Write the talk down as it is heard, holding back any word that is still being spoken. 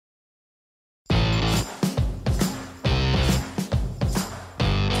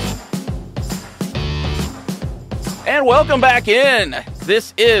And welcome back in.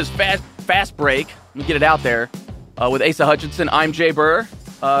 This is Fast Break. Let me get it out there. With Asa Hutchinson, I'm Jay Burr,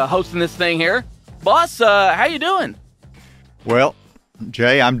 hosting this thing here. Boss, how you doing? Well,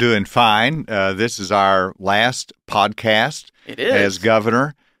 Jay, I'm doing fine. This is our last podcast as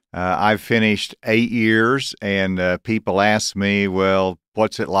governor. I've finished 8 years, and people ask me, well,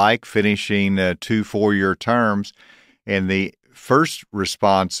 what's it like finishing 2 4-year terms? And the first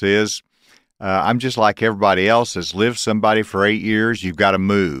response is, I'm just like everybody else has lived somebody for 8 years. You've got to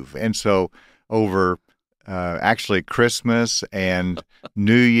move. And so over actually Christmas and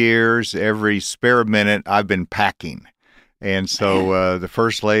New Year's, every spare minute, I've been packing. And so the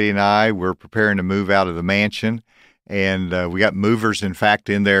First Lady and I, we're preparing to move out of the mansion. And we got movers, in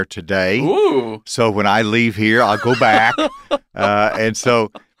fact, in there today. Ooh. So when I leave here, I'll go back. And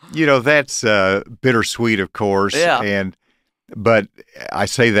so, that's bittersweet, of course. Yeah. But I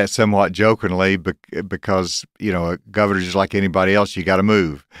say that somewhat jokingly because, a governor's just like anybody else, you got to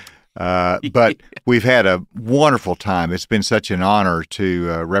move. But we've had a wonderful time. It's been such an honor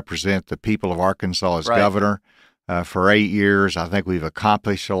to represent the people of Arkansas as governor for 8 years. I think we've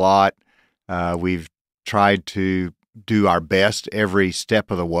accomplished a lot. We've tried to do our best every step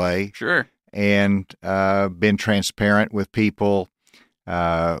of the way. Sure. And been transparent with people.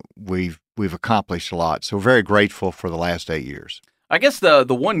 We've accomplished a lot. So very grateful for the last 8 years. I guess the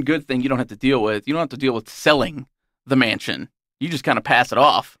one good thing you don't have to deal with selling the mansion. You just kind of pass it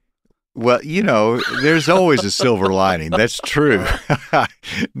off. Well, there's always a silver lining. That's true.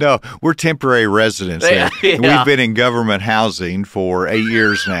 No, we're temporary residents there. Yeah. We've been in government housing for 8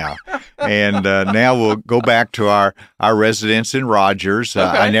 years now. And now we'll go back to our residence in Rogers. Okay.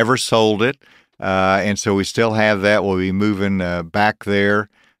 I never sold it. And so we still have that. We'll be moving back there.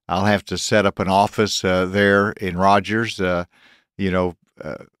 I'll have to set up an office there in Rogers. Every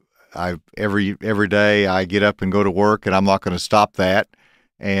day I get up and go to work, and I'm not going to stop that.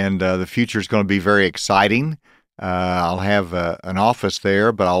 And the future is going to be very exciting. I'll have an office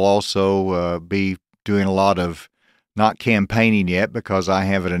there, but I'll also be doing a lot of not campaigning yet because I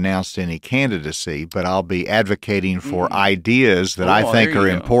haven't announced any candidacy, but I'll be advocating for ideas that I think are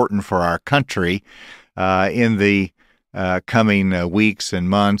important for our country in the coming weeks and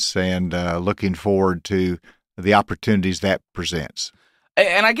months, and looking forward to the opportunities that presents.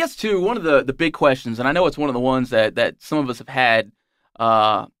 And I guess, too, one of the big questions, and I know it's one of the ones that some of us have had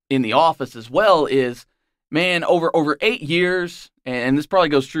in the office as well, is, man, over 8 years, and this probably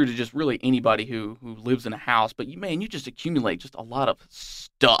goes true to just really anybody who lives in a house, but you just accumulate just a lot of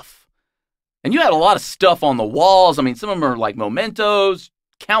stuff. And you had a lot of stuff on the walls. I mean, some of them are like mementos,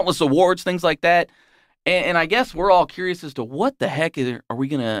 countless awards, things like that. And I guess we're all curious as to what the heck are we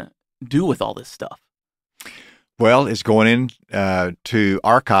going to do with all this stuff? Well, it's going in to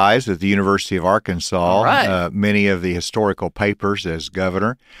archives at the University of Arkansas, all right. Many of the historical papers as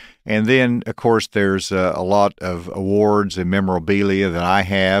governor. And then, of course, there's a lot of awards and memorabilia that I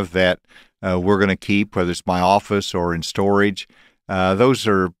have that we're going to keep, whether it's my office or in storage. Those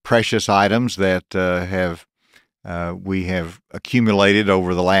are precious items that we have accumulated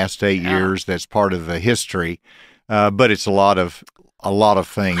over the last 8 years. That's part of the history, but it's a lot of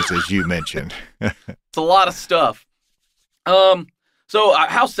things, as you mentioned. It's a lot of stuff. So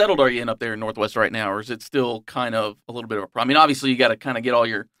how settled are you up there in Northwest right now, or is it still kind of a little bit of a problem? I mean, obviously you got to kind of get all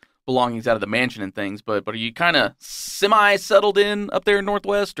your belongings out of the mansion and things, but are you kind of semi-settled in up there in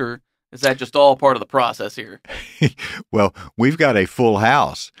Northwest, or is that just all part of the process here? Well, we've got a full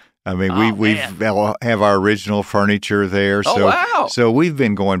house. I mean, we have our original furniture there. So, wow. So we've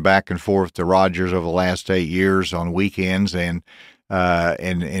been going back and forth to Rogers over the last 8 years on weekends and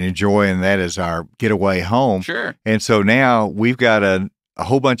enjoying that as our getaway home. Sure. And so now we've got a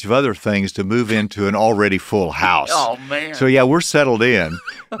whole bunch of other things to move into an already full house. Oh, man. So, yeah, we're settled in,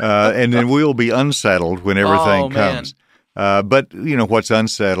 and then we'll be unsettled when everything comes. But, what's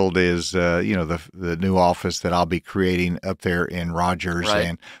unsettled is, the new office that I'll be creating up there in Rogers. Right.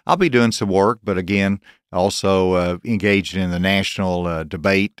 And I'll be doing some work, but again, also engaged in the national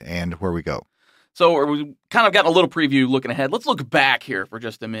debate and where we go. So we kind of got a little preview looking ahead. Let's look back here for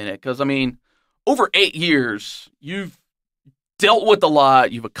just a minute, because, I mean, over 8 years, you've dealt with a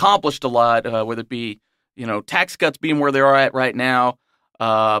lot. You've accomplished a lot, whether it be, tax cuts being where they are at right now.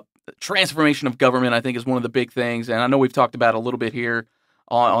 Transformation of government, I think, is one of the big things. And I know we've talked about a little bit here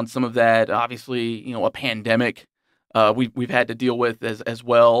on some of that. Obviously, a pandemic we've had to deal with as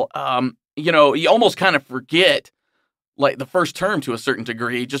well. You almost kind of forget, like, the first term to a certain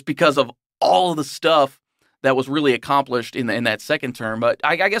degree just because of all of the stuff that was really accomplished in that second term. But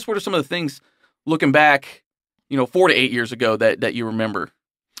I guess what are some of the things looking back, 4 to 8 years ago that you remember?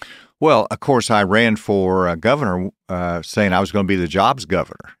 Well, of course, I ran for governor saying I was going to be the jobs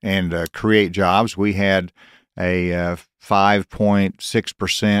governor and create jobs. We had a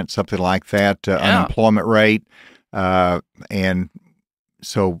 5.6%, something like that, unemployment rate. And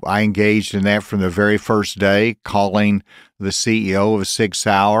so I engaged in that from the very first day, calling the CEO of Sig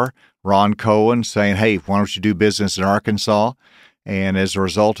Sauer, Ron Cohen, saying, hey, why don't you do business in Arkansas? And as a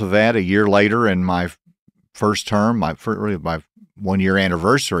result of that, a year later in my first term, my 1-year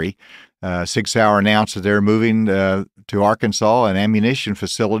anniversary, Sig Sauer announced that they're moving to Arkansas, an ammunition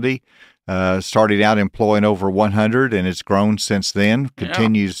facility. Started out employing over 100, and it's grown since then,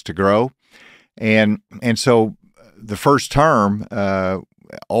 continues to grow. And so the first term,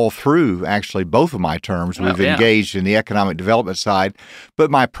 all through actually both of my terms, we've engaged in the economic development side.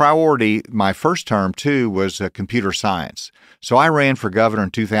 But my priority, my first term too, was computer science. So I ran for governor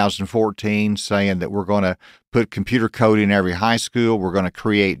in 2014 saying that we're going to put computer coding in every high school. We're going to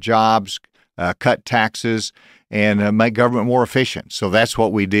create jobs, cut taxes, and make government more efficient. So that's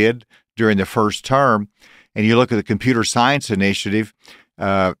what we did during the first term. And you look at the computer science initiative,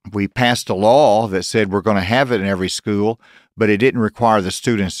 we passed a law that said we're going to have it in every school, but it didn't require the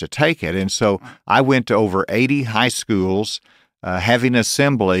students to take it. And so I went to over 80 high schools, having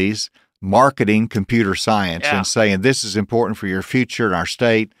assemblies, marketing computer science and saying this is important for your future in our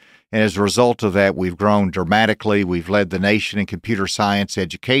state. And as a result of that, we've grown dramatically. We've led the nation in computer science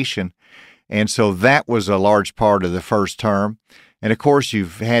education. And so that was a large part of the first term. And of course,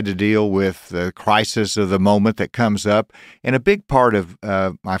 you've had to deal with the crisis of the moment that comes up. And a big part of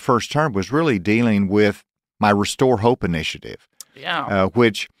my first term was really dealing with my Restore Hope initiative,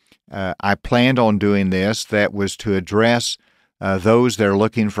 which I planned on doing this. That was to address those that are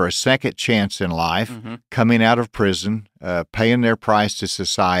looking for a second chance in life, coming out of prison, paying their price to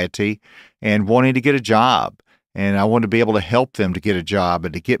society, and wanting to get a job. And I wanted to be able to help them to get a job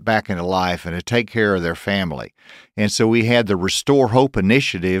and to get back into life and to take care of their family. And so we had the Restore Hope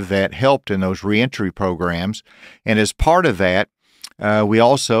initiative that helped in those reentry programs. And as part of that, we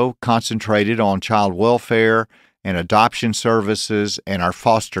also concentrated on child welfare and adoption services and our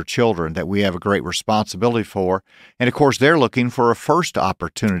foster children that we have a great responsibility for. And of course, they're looking for a first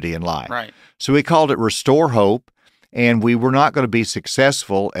opportunity in life. Right. So we called it Restore Hope, and we were not going to be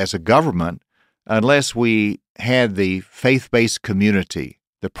successful as a government unless we had the faith-based community,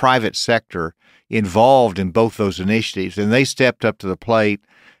 the private sector, involved in both those initiatives. And they stepped up to the plate,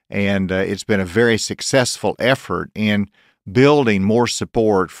 and it's been a very successful effort in building more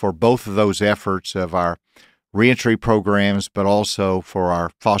support for both of those efforts of our reentry programs, but also for our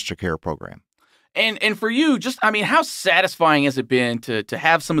foster care program. And for you, just, I mean, how satisfying has it been to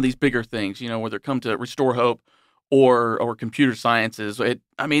have some of these bigger things, you know, whether it come to Restore Hope or computer sciences?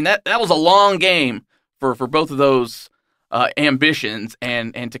 I mean, that was a long game for both of those ambitions,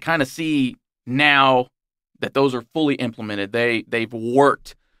 and to kind of see now that those are fully implemented, they've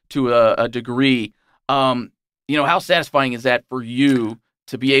worked to a degree. You know, how satisfying is that for you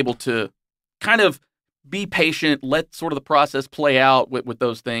to be able to kind of be patient, let sort of the process play out with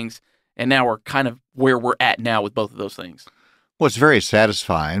those things, and now we're kind of where we're at now with both of those things? Well, it's very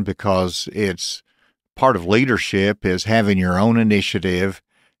satisfying because it's part of leadership is having your own initiative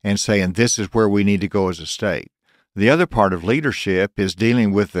and saying this is where we need to go as a state. The other part of leadership is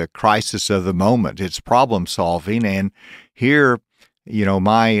dealing with the crisis of the moment. It's problem solving. And here, you know,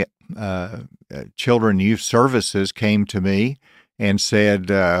 my Children and Youth Services came to me and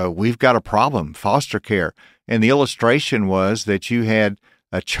said, we've got a problem, foster care. And the illustration was that you had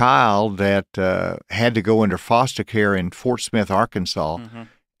a child that had to go into foster care in Fort Smith, Arkansas.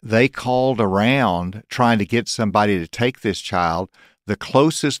 They called around trying to get somebody to take this child. The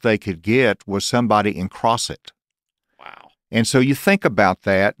closest they could get was somebody in Crossett. Wow. And so you think about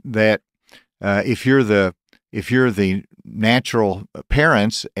that if you're the natural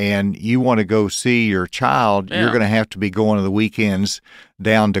parents and you want to go see your child, you're going to have to be going to the weekends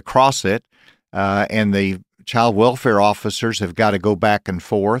down to Crossett, and the child welfare officers have got to go back and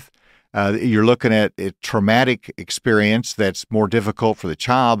forth. You're looking at a traumatic experience that's more difficult for the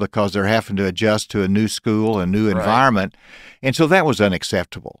child because they're having to adjust to a new school, a new environment. And so that was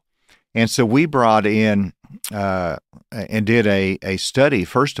unacceptable. And so we brought in and did a study,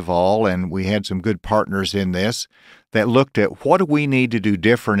 first of all, and we had some good partners in this that looked at what do we need to do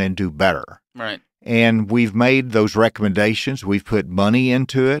different and do better. Right. And we've made those recommendations. We've put money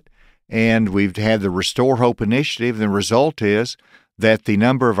into it, and we've had the Restore Hope initiative. The result is that the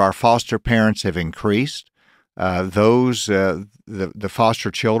number of our foster parents have increased. The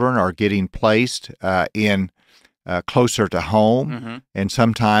foster children are getting placed in closer to home, and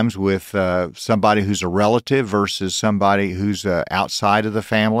sometimes with somebody who's a relative versus somebody who's outside of the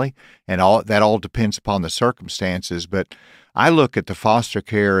family, and that all depends upon the circumstances. But I look at the foster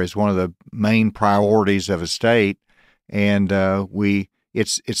care as one of the main priorities of a state, and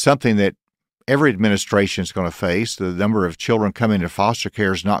it's something that every administration is going to face. The number of children coming into foster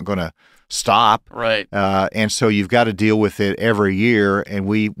care is not going to stop, right? And so you've got to deal with it every year, and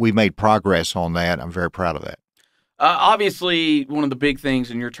we made progress on that. I'm very proud of that. Obviously, one of the big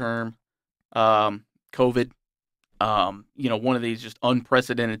things in your term, COVID, one of these just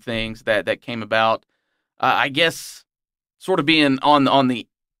unprecedented things that came about. I guess sort of being on the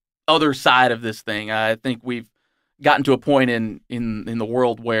other side of this thing, I think we've gotten to a point in the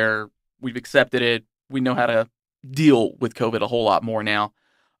world where we've accepted it. We know how to deal with COVID a whole lot more now.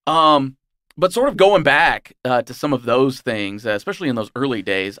 But sort of going back to some of those things, especially in those early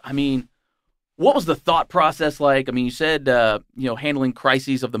days, I mean, what was the thought process like? I mean, you said, handling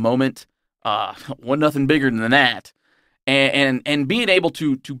crises of the moment, nothing bigger than that. And being able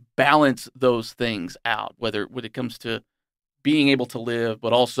to balance those things out, whether when it comes to being able to live,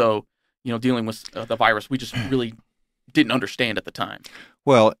 but also, dealing with the virus we just really didn't understand at the time.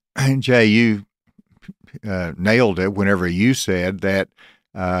 Well, Jay, you nailed it whenever you said that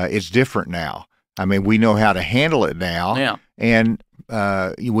it's different now. I mean, we know how to handle it now. Yeah. And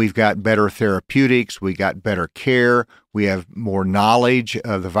we've got better therapeutics, we got better care, we have more knowledge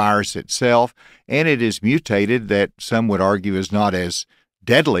of the virus itself, and it is mutated that some would argue is not as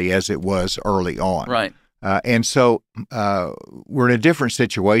deadly as it was early on. Right. And so we're in a different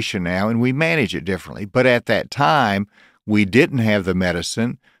situation now, and we manage it differently. But at that time, we didn't have the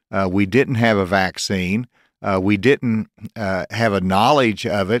medicine, we didn't have a vaccine, we didn't have a knowledge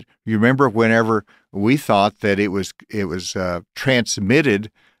of it. You remember whenever we thought that it was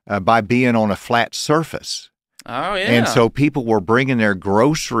transmitted by being on a flat surface. Oh, yeah. And so people were bringing their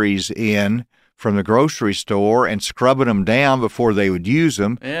groceries in from the grocery store and scrubbing them down before they would use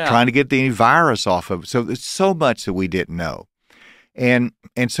them, trying to get the virus off of it. So there's so much that we didn't know. And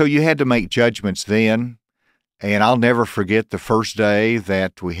so you had to make judgments then. And I'll never forget the first day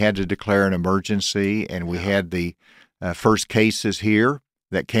that we had to declare an emergency, and we had the first cases here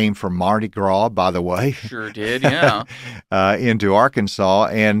that came from Mardi Gras, by the way. Sure did, yeah. Into Arkansas.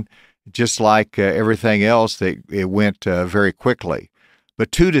 And just like everything else, it went very quickly.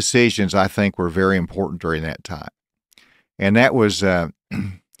 But two decisions I think were very important during that time. And that was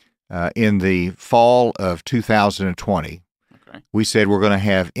in the fall of 2020. We said we're going to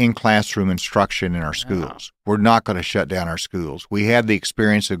have in-classroom instruction in our schools. We're not going to shut down our schools. We had the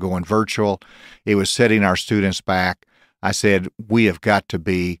experience of going virtual. It was setting our students back. I said, we have got to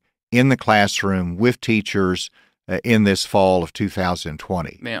be in the classroom with teachers in this fall of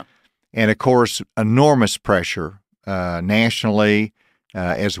 2020. Yeah. And, of course, enormous pressure nationally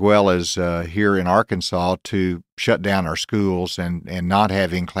as well as here in Arkansas to shut down our schools and not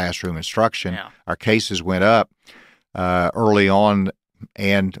have in-classroom instruction. Yeah. Our cases went up early on,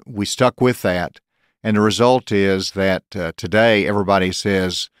 and we stuck with that. And the result is that today everybody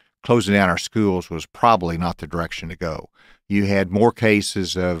says closing down our schools was probably not the direction to go. You had more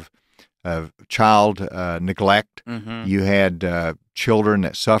cases of child neglect. Mm-hmm. You had children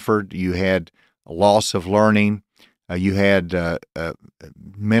that suffered. You had a loss of learning. You had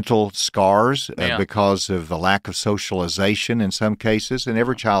mental scars because of the lack of socialization in some cases, and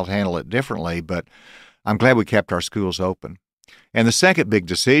every child handled it differently, but I'm glad we kept our schools open. And the second big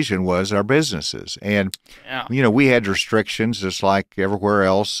decision was our businesses. And, we had restrictions just like everywhere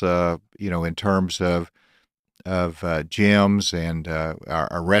else, in terms of gyms and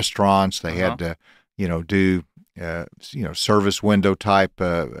our restaurants. They had to, do, service window type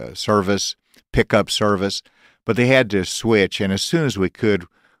service, pickup service. But they had to switch. And as soon as we could,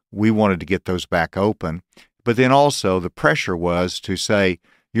 we wanted to get those back open. But then also the pressure was to say,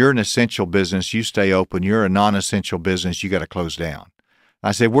 you're an essential business, you stay open. You're a non-essential business, you got to close down.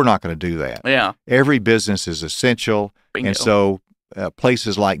 I said, we're not going to do that. Yeah. Every business is essential. Bingo. And so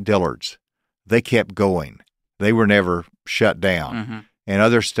places like Dillard's, they kept going. They were never shut down. Mm-hmm. And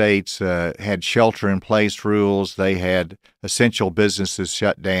other states had shelter-in-place rules. They had essential businesses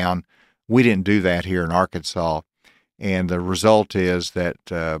shut down. We didn't do that here in Arkansas. And the result is that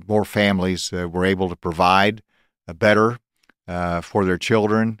more families were able to provide better for their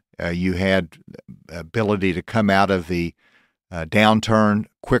children. You had ability to come out of the downturn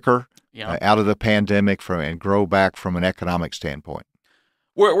quicker, out of the pandemic and grow back from an economic standpoint.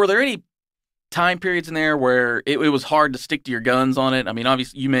 Were there any time periods in there where it was hard to stick to your guns on it? I mean,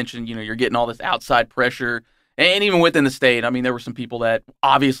 obviously, you mentioned, you're getting all this outside pressure, and even within the state, I mean, there were some people that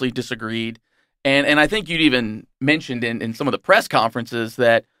obviously disagreed. And I think you'd even mentioned in some of the press conferences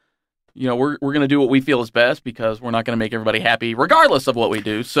that, we're going to do what we feel is best because we're not going to make everybody happy regardless of what we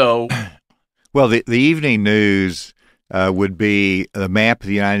do. So, well, the evening news would be the map of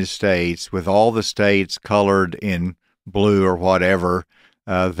the United States with all the states colored in blue or whatever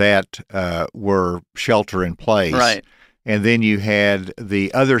that were shelter in place. Right. And then you had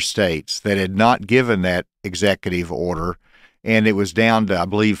the other states that had not given that executive order, and it was down to, I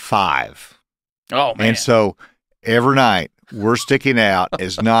believe, 5. Oh, man. And so every night we're sticking out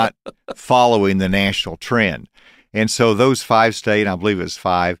as not following the national trend. And so those 5 states, I believe it was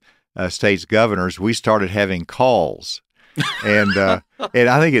 5 states governors, we started having calls. And I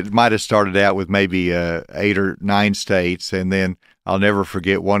think it might have started out with maybe 8 or 9 states. And then I'll never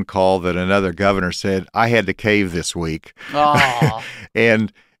forget one call that another governor said, I had to cave this week.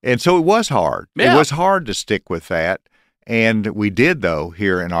 And so it was hard. Yeah. It was hard to stick with that. And we did, though,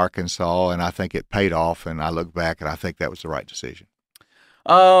 here in Arkansas, and I think it paid off, and I look back, and I think that was the right decision.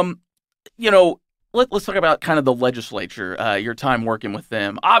 Let's talk about kind of the legislature, your time working with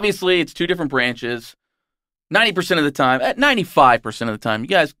them. Obviously, it's 2 different branches. 90% of the time, at 95% of the time, you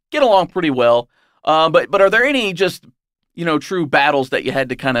guys get along pretty well. But are there any just, true battles that you had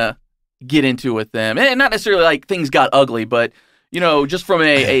to kind of get into with them? And not necessarily like things got ugly, but, just from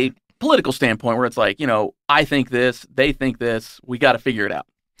a political standpoint where it's like, I think this, they think this, we got to figure it out.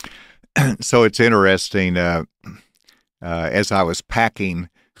 So it's interesting, as I was packing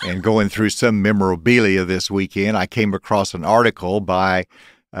and going through some memorabilia this weekend, I came across an article by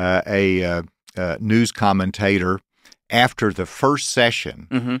a news commentator after the first session.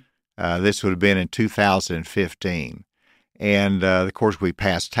 Mm-hmm. This would have been in 2015. And, of course, we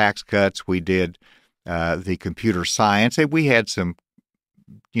passed tax cuts. We did the computer science, and we had some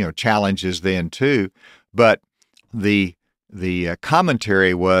challenges then too, but the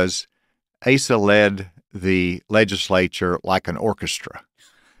commentary was Asa led the legislature like an orchestra,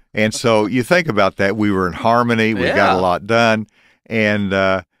 and so you think about that. We were in harmony. We got a lot done, and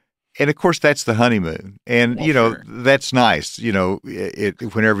of course that's the honeymoon, and sure. That's nice.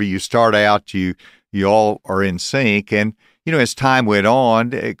 Whenever you start out, you all are in sync, and as time went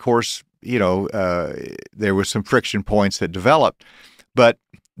on, of course, there was some friction points that developed. But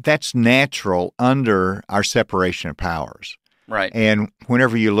that's natural under our separation of powers. Right. And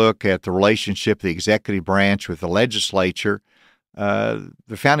whenever you look at the relationship of the executive branch with the legislature, the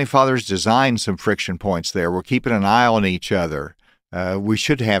Founding Fathers designed some friction points there. We're keeping an eye on each other. We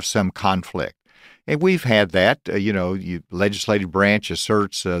should have some conflict. And we've had that. Legislative branch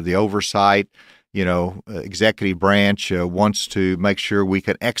asserts the oversight. Executive branch wants to make sure we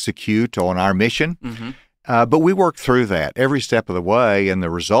can execute on our mission. Mm-hmm. But we worked through that every step of the way, and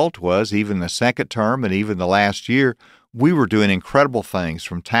the result was, even the second term and even the last year, we were doing incredible things,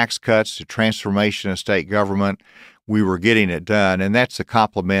 from tax cuts to transformation of state government. We were getting it done, and that's a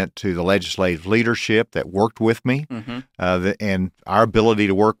compliment to the legislative leadership that worked with me, mm-hmm. And our ability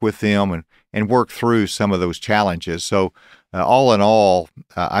to work with them and work through some of those challenges. So all in all,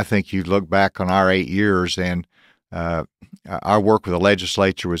 I think you look back on our 8 years, and our work with the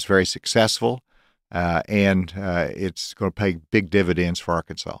legislature was very successful. And it's going to pay big dividends for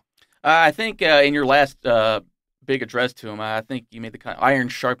Arkansas. I think in your last big address to him, I think you made the kind of iron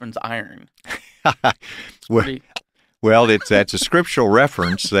sharpens iron. Well, that's a scriptural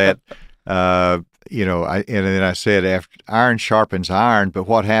reference that, and then I said, after iron sharpens iron, but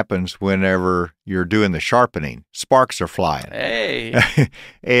what happens whenever you're doing the sharpening? Sparks are flying. Hey.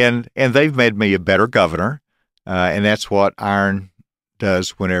 and they've made me a better governor, and that's what iron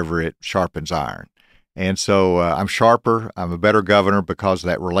does whenever it sharpens iron. And so I'm sharper, I'm a better governor because of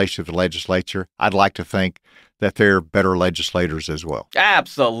that relationship with the legislature. I'd like to think that they're better legislators as well.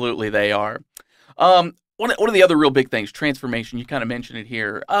 Absolutely, they are. One of the other real big things, transformation, you kind of mentioned it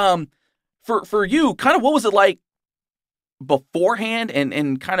here. For you, kind of what was it like beforehand,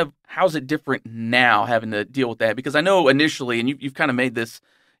 and kind of how's it different now having to deal with that? Because I know initially, and you've kind of made this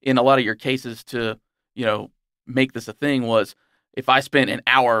in a lot of your cases to, make this a thing, was if I spent an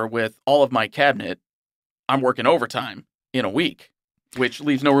hour with all of my cabinet, I'm working overtime in a week, which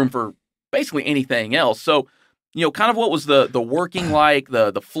leaves no room for basically anything else. So, kind of what was the working like,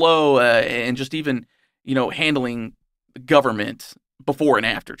 the flow, and just even, handling government before and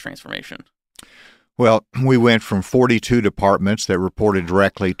after transformation? Well, we went from 42 departments that reported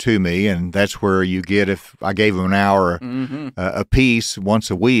directly to me, and that's where you get, if I gave them an hour mm-hmm. a piece once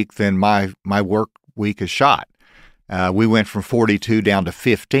a week, then my work week is shot. We went from 42 down to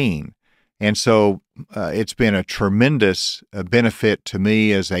 15. And so it's been a tremendous benefit to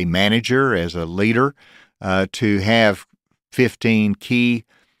me as a manager, as a leader, to have 15 key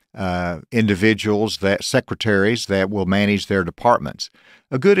individuals, secretaries that will manage their departments.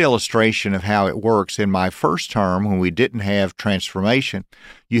 A good illustration of how it works, in my first term, when we didn't have transformation,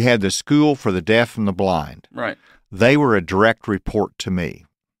 you had the School for the Deaf and the Blind. Right. They were a direct report to me.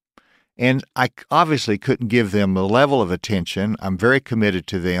 And I obviously couldn't give them the level of attention. I'm very committed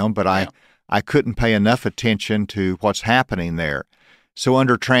to them, but I couldn't pay enough attention to what's happening there. So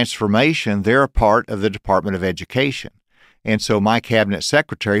under transformation, they're a part of the Department of Education. And so my cabinet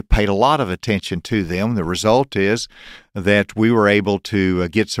secretary paid a lot of attention to them. The result is that we were able to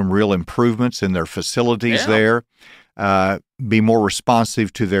get some real improvements in their facilities there, be more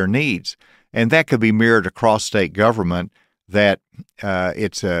responsive to their needs. And that could be mirrored across state government, that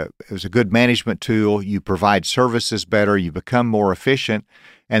it was a good management tool. You provide services better, you become more efficient.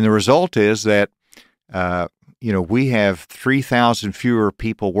 And the result is that we have 3,000 fewer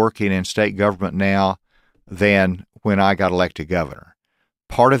people working in state government now than when I got elected governor.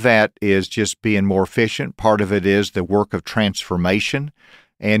 Part of that is just being more efficient. Part of it is the work of transformation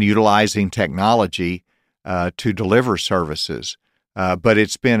and utilizing technology to deliver services. But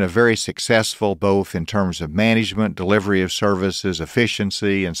it's been a very successful, both in terms of management, delivery of services,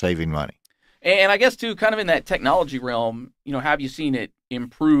 efficiency, and saving money. And I guess, too, kind of in that technology realm, have you seen it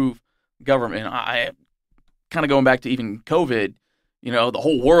improve government? I kind of going back to even COVID, the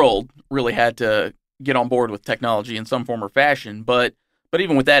whole world really had to get on board with technology in some form or fashion. But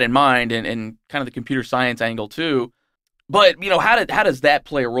even with that in mind, and kind of the computer science angle too, but how does that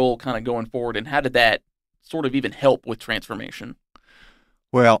play a role kind of going forward, and how did that sort of even help with transformation?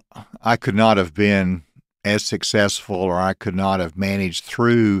 Well, I could not have been as successful, or I could not have managed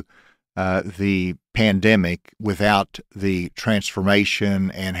through the pandemic without the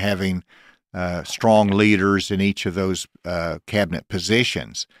transformation and having strong leaders in each of those cabinet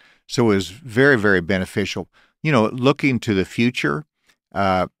positions. So it was very, very beneficial. Looking to the future,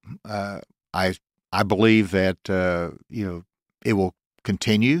 I believe that it will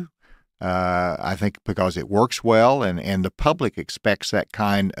continue. I think because it works well, and the public expects that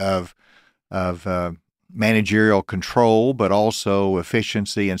kind of managerial control, but also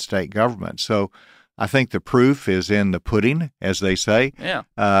efficiency in state government. So I think the proof is in the pudding, as they say. Yeah.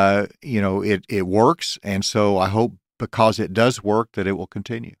 It works, and so I hope, because it does work, that it will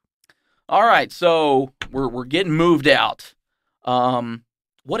continue. All right, so we're getting moved out.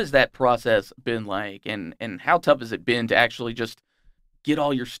 What has that process been like, and how tough has it been to actually just get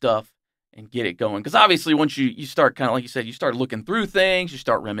all your stuff and get it going? Because obviously, once you start, kind of like you said, you start looking through things, you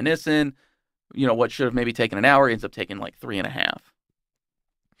start reminiscing. What should have maybe taken an hour ends up taking like 3.5.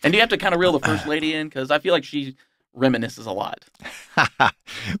 And do you have to kind of reel the First Lady in? Because I feel like she reminisces a lot.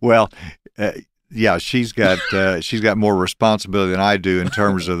 Well, yeah, she's got more responsibility than I do in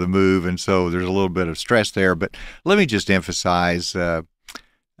terms of the move, and so there's a little bit of stress there. But let me just emphasize that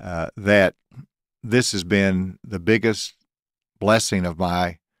this has been the biggest blessing of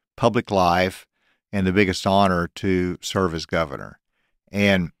my public life and the biggest honor to serve as governor.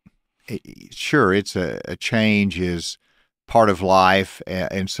 And sure, it's a change is part of life,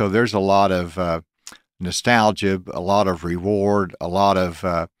 and so there's a lot of nostalgia, a lot of reward, a lot of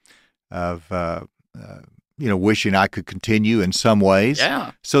wishing I could continue in some ways.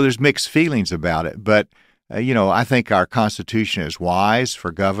 Yeah. So there's mixed feelings about it. But, I think our Constitution is wise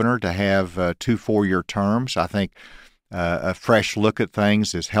for governor to have 2 4-year terms. I think a fresh look at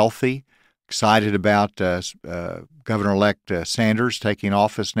things is healthy. Excited about Governor-elect Sanders taking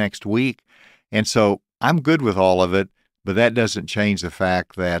office next week. And so I'm good with all of it, but that doesn't change the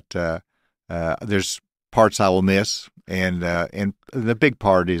fact that there's parts I will miss. And the big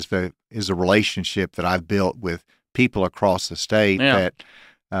part is the relationship that I've built with people across the state that,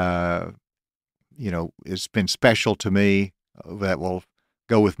 it's been special to me, that will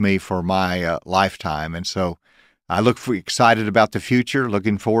go with me for my lifetime. And so I excited about the future,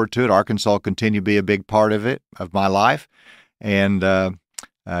 looking forward to it. Arkansas will continue to be a big part of it, of my life. And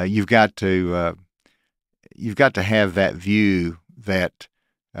you've got to have that view that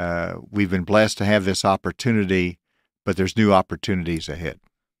we've been blessed to have this opportunity, but there's new opportunities ahead.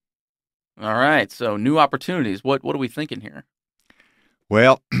 All right, so new opportunities. What are we thinking here?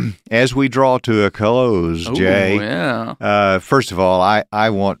 Well, as we draw to a close, Jay, first of all,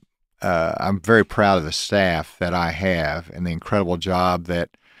 I'm very proud of the staff that I have and the incredible job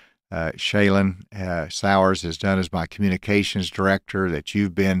that Shaylin Sowers has done as my communications director, that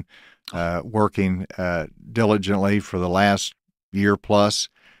you've been working diligently for the last year plus,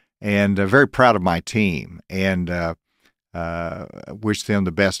 and very proud of my team, and wish them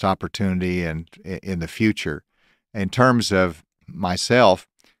the best opportunity and in the future. In terms of myself,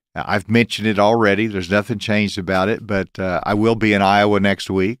 I've mentioned it already. There's nothing changed about it, but I will be in Iowa next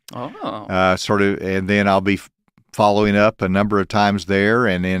week. Oh. And then I'll be following up a number of times there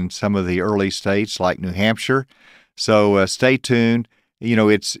and in some of the early states like New Hampshire. So stay tuned.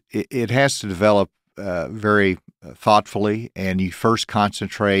 It has to develop very thoughtfully, and you first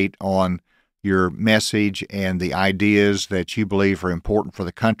concentrate on your message and the ideas that you believe are important for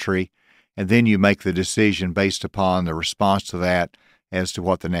the country, and then you make the decision based upon the response to that as to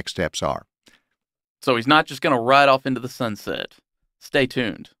what the next steps are. So he's not just going to ride off into the sunset. Stay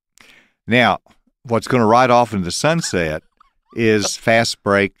tuned. Now, what's going to ride off into the sunset is Fast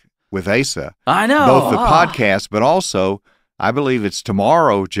Break with Asa. I know. Both the podcast, but also, I believe it's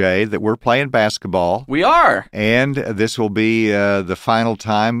tomorrow, Jay, that we're playing basketball. We are. And this will be the final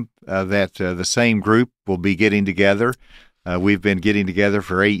time that the same group will be getting together. We've been getting together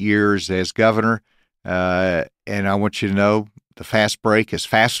for 8 years as governor, and I want you to know the fast break is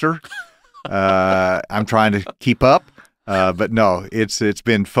faster. I'm trying to keep up, but no, it's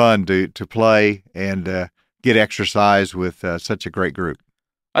been fun to play and get exercise with such a great group.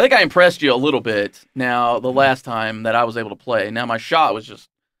 I think I impressed you a little bit now the last time that I was able to play. Now my shot was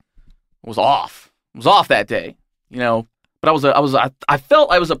off. It was off that day, but I felt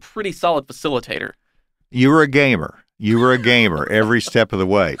I was a pretty solid facilitator. You were a gamer. You were a gamer every step of the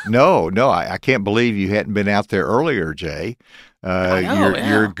way. No, I can't believe you hadn't been out there earlier, Jay.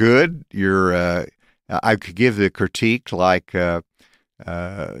 You're good. I could give the critique like Coach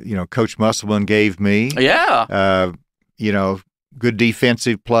Musselman gave me. Yeah. Good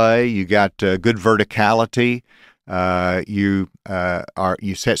defensive play. You got good verticality.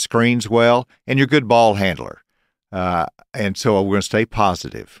 You set screens well, and you're a good ball handler. And so we're going to stay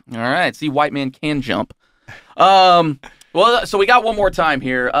positive. All right. See, white man can jump. Well, so we got one more time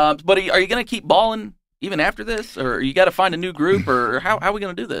here. But are you going to keep balling even after this, or you got to find a new group, or how are we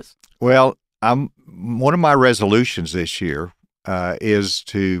going to do this? Well, one of my resolutions this year is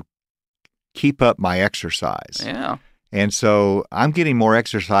to keep up my exercise. Yeah. And so I'm getting more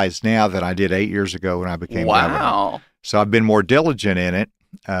exercise now than I did 8 years ago when I became governor. So I've been more diligent in it,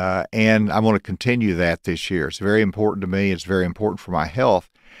 and I want to continue that this year. It's very important to me. It's very important for my health.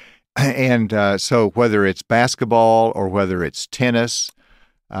 And so whether it's basketball or whether it's tennis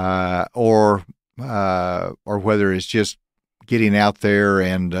or whether it's just getting out there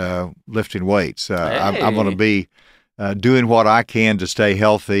and lifting weights, I'm going to be doing what I can to stay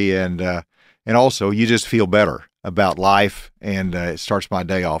healthy, and also you just feel better about life, and it starts my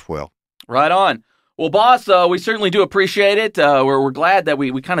day off well. Right on. Well, boss, we certainly do appreciate it. We're glad that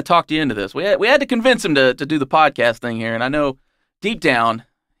we kind of talked you into this. We had to convince him to do the podcast thing here, and I know deep down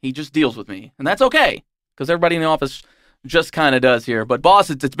he just deals with me, and that's okay because everybody in the office just kind of does here. But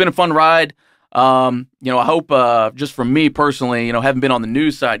boss, it's been a fun ride. I hope just from me personally, having been on the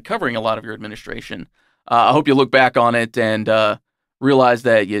news side covering a lot of your administration, I hope you look back on it and realize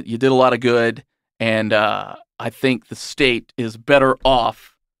that you did a lot of good, and I think the state is better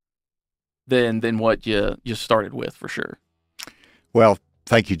off than what you started with, for sure. Well,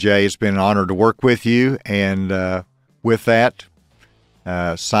 thank you, Jay. It's been an honor to work with you, and with that,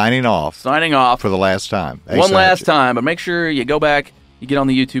 signing off for the last time. One last time, but make sure you go back, you get on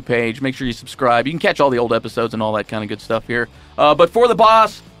the YouTube page, make sure you subscribe. You can catch all the old episodes and all that kind of good stuff here. But for the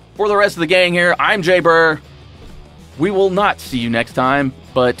boss, for the rest of the gang here, I'm Jay Burr. We will not see you next time,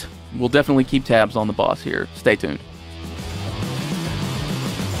 but we'll definitely keep tabs on the boss here. Stay tuned.